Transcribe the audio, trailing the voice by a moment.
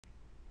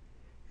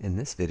In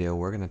this video,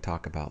 we're going to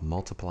talk about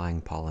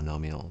multiplying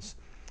polynomials.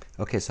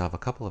 Okay, so I have a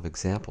couple of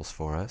examples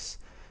for us.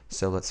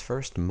 So let's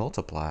first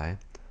multiply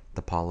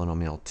the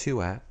polynomial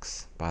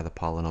 2x by the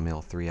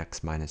polynomial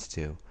 3x minus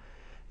 2.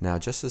 Now,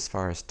 just as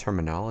far as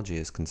terminology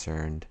is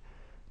concerned,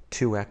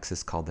 2x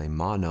is called a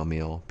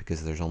monomial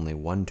because there's only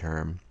one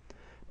term,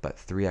 but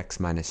 3x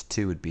minus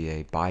 2 would be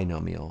a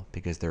binomial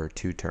because there are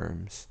two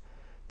terms.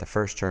 The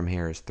first term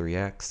here is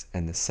 3x,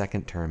 and the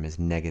second term is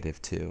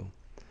negative 2.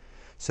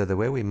 So the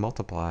way we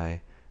multiply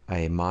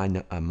a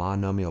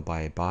monomial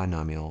by a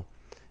binomial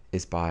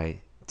is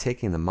by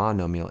taking the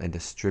monomial and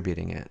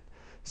distributing it.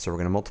 So we're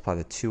going to multiply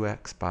the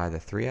 2x by the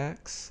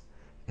 3x,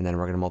 and then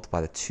we're going to multiply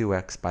the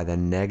 2x by the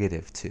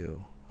negative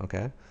 2.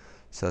 Okay?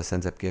 So this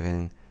ends up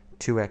giving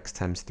 2x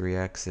times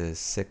 3x is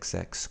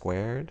 6x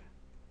squared,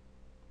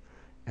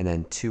 and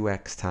then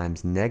 2x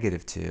times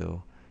negative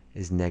 2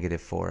 is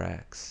negative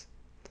 4x.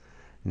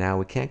 Now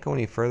we can't go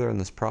any further in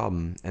this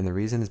problem, and the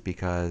reason is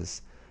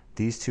because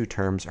these two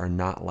terms are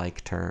not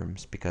like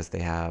terms because they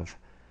have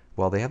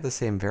the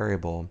same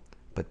variable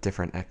but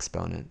different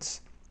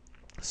exponents.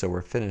 So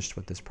we're finished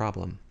with this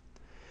problem.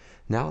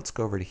 Now let's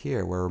go over to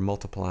here where we're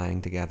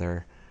multiplying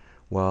together,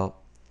 a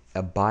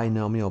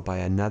binomial by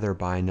another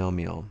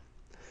binomial.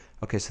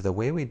 Okay, so the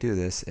way we do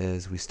this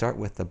is we start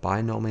with the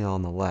binomial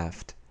on the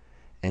left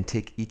and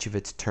take each of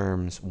its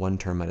terms one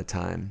term at a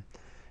time.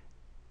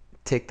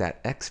 Take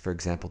that x, for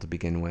example, to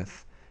begin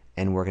with,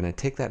 and we're going to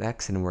take that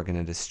x and we're going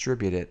to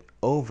distribute it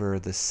over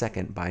the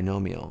second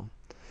binomial.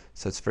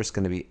 So it's first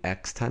going to be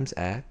x times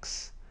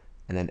x,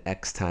 and then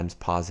x times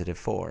positive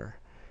 4.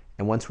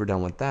 And once we're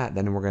done with that,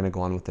 then we're going to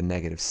go on with the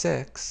negative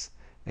 6,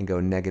 and go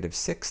negative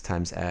 6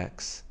 times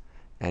x,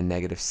 and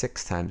negative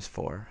 6 times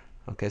 4.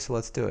 Okay, so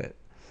let's do it.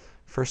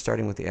 First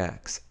starting with the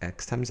x.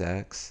 X times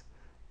x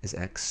is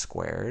x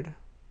squared,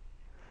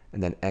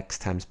 and then x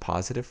times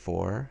positive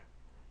 4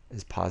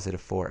 is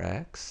positive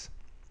 4x.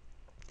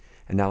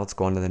 And now let's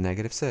go on to the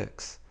negative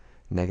 6.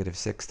 Negative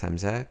 6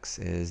 times x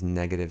is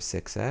negative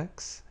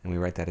 6x, and we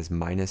write that as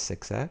minus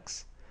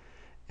 6x.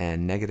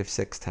 And negative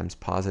 6 times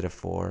positive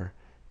 4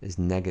 is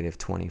negative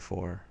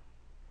 24.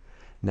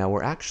 Now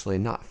we're actually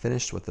not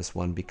finished with this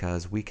one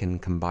because we can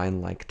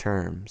combine like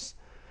terms.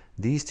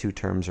 These two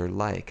terms are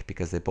like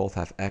because they both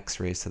have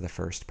x raised to the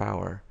first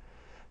power.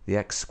 The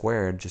x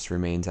squared just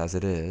remains as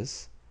it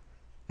is,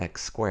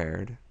 x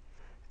squared.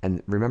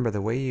 And remember,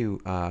 the way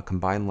you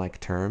combine like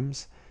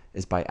terms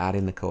is by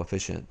adding the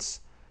coefficients.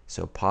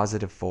 So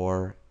positive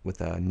 4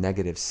 with a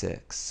negative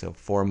 6. So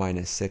 4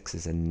 minus 6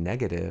 is a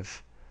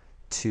negative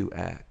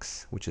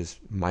 2x, which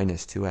is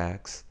minus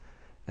 2x,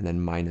 and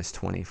then minus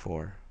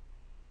 24.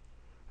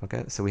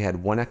 Okay, so we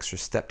had one extra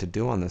step to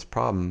do on this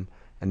problem,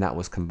 and that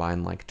was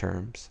combine like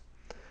terms.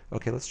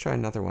 Okay, let's try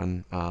another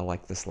one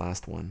like this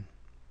last one.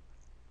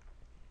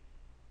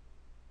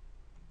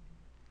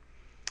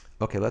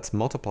 Okay, let's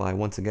multiply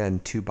once again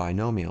two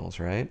binomials,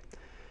 right?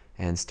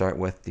 And start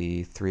with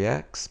the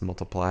 3x,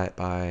 multiply it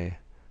by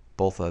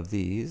both of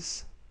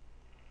these.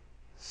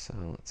 So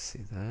let's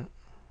see that.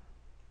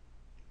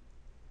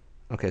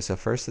 Okay, so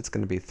first it's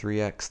going to be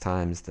 3x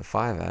times the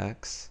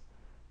 5x,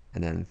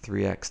 and then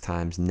 3x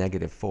times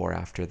negative 4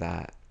 after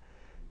that.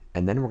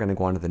 And then we're going to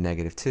go on to the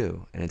negative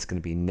 2, and it's going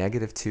to be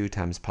negative 2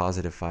 times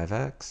positive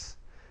 5x,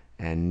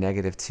 and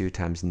negative 2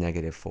 times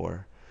negative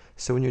 4.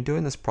 So when you're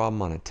doing this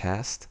problem on a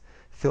test,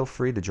 feel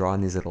free to draw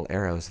in these little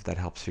arrows if that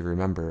helps you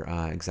remember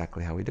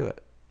exactly how we do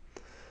it.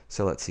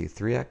 So let's see,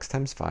 3x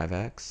times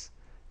 5x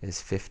is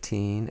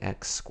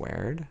 15x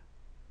squared.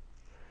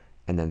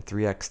 And then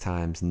 3x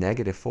times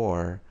negative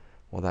 4,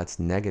 well, that's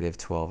negative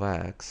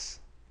 12x.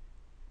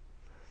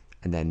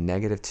 And then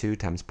negative 2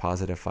 times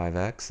positive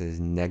 5x is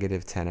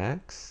negative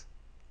 10x.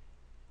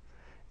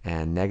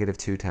 And negative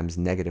 2 times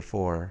negative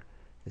 4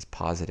 is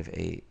positive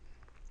 8.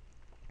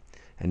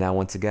 And now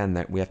once again,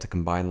 that we have to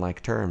combine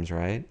like terms,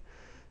 right?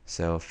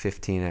 So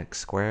 15x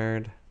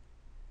squared.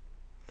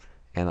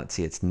 And let's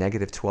see, it's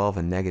negative 12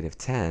 and negative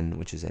 10,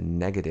 which is a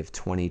negative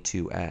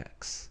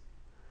 22x.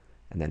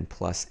 And then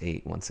plus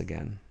 8 once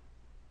again.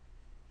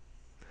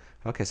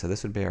 Okay, so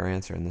this would be our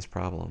answer in this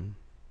problem.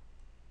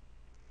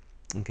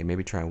 Okay,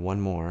 maybe try one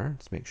more.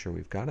 Let's make sure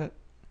we've got it.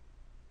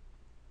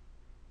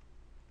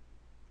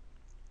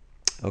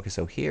 Okay,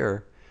 so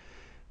here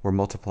we're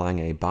multiplying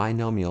a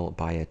binomial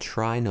by a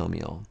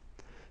trinomial.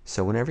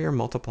 So whenever you're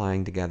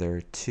multiplying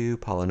together two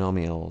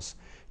polynomials,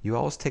 you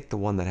always take the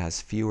one that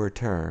has fewer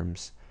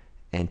terms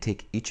and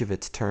take each of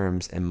its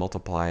terms and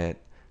multiply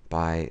it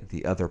by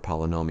the other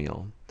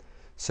polynomial.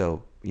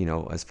 So,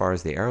 as far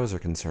as the arrows are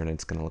concerned,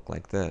 it's going to look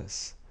like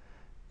this.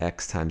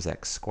 X times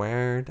x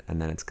squared,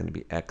 and then it's going to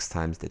be x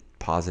times the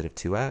positive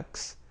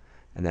 2x,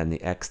 and then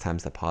the x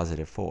times the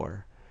positive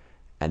 4.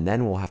 And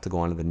then we'll have to go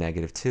on to the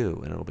negative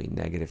 2, and it'll be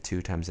negative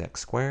 2 times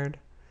x squared,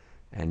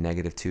 and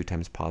negative 2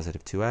 times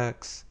positive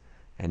 2x,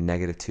 and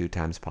negative 2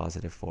 times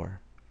positive 4.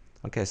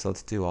 Okay, so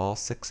let's do all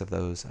 6 of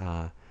those,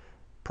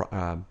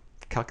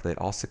 calculate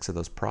all 6 of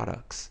those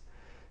products.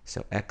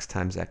 So x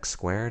times x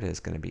squared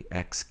is going to be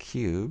x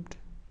cubed,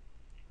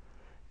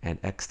 and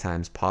x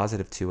times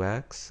positive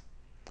 2x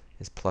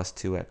is plus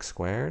 2x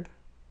squared.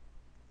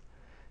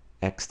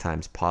 X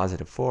times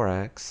positive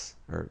 4x,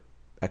 or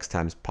x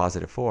times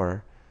positive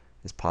 4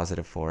 is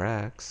positive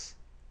 4x.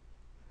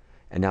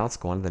 And now let's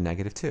go on to the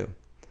negative 2.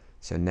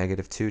 So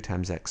negative 2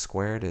 times x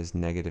squared is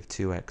negative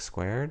 2x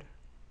squared.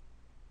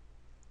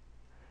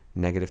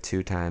 Negative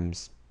 2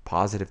 times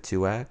positive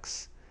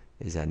 2x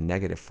is a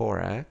negative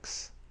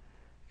 4x.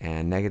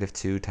 And negative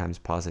 2 times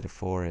positive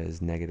 4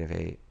 is negative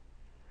 8.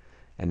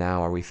 And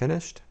now, are we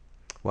finished?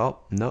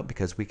 Well, no,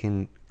 because we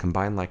can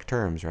combine like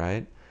terms,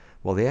 right?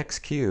 Well, the x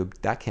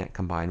cubed, that can't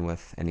combine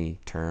with any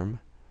term.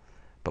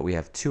 But we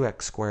have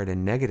 2x squared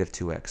and negative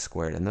 2x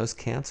squared, and those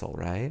cancel,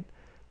 right?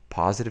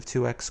 Positive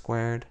 2x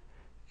squared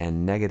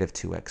and negative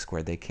 2x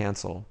squared, they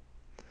cancel.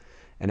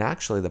 And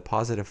actually, the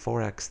positive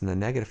 4x and the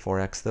negative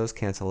 4x, those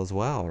cancel as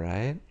well,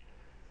 right?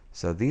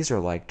 So these are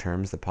like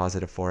terms, the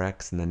positive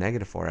 4x and the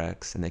negative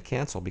 4x, and they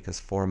cancel because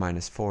 4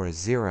 minus 4 is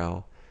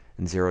 0,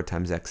 and 0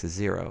 times x is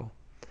 0.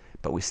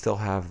 But we still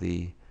have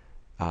the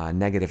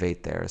negative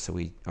 8 there, so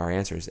our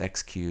answer is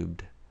x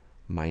cubed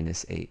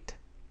minus 8.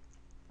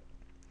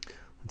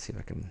 Let's see if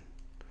I can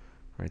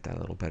write that a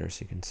little better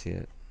so you can see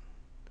it.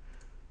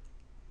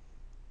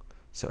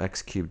 So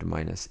x cubed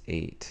minus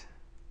 8.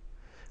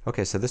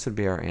 Okay, so this would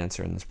be our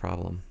answer in this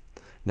problem.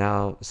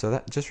 Now,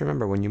 just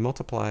remember, when you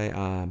multiply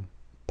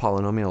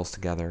polynomials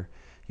together,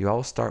 you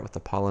always start with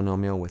the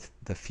polynomial with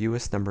the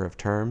fewest number of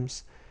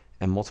terms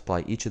and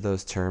multiply each of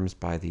those terms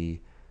by the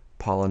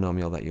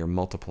polynomial that you're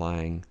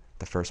multiplying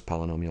the first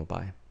polynomial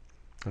by.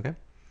 Okay?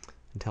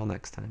 Until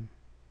next time.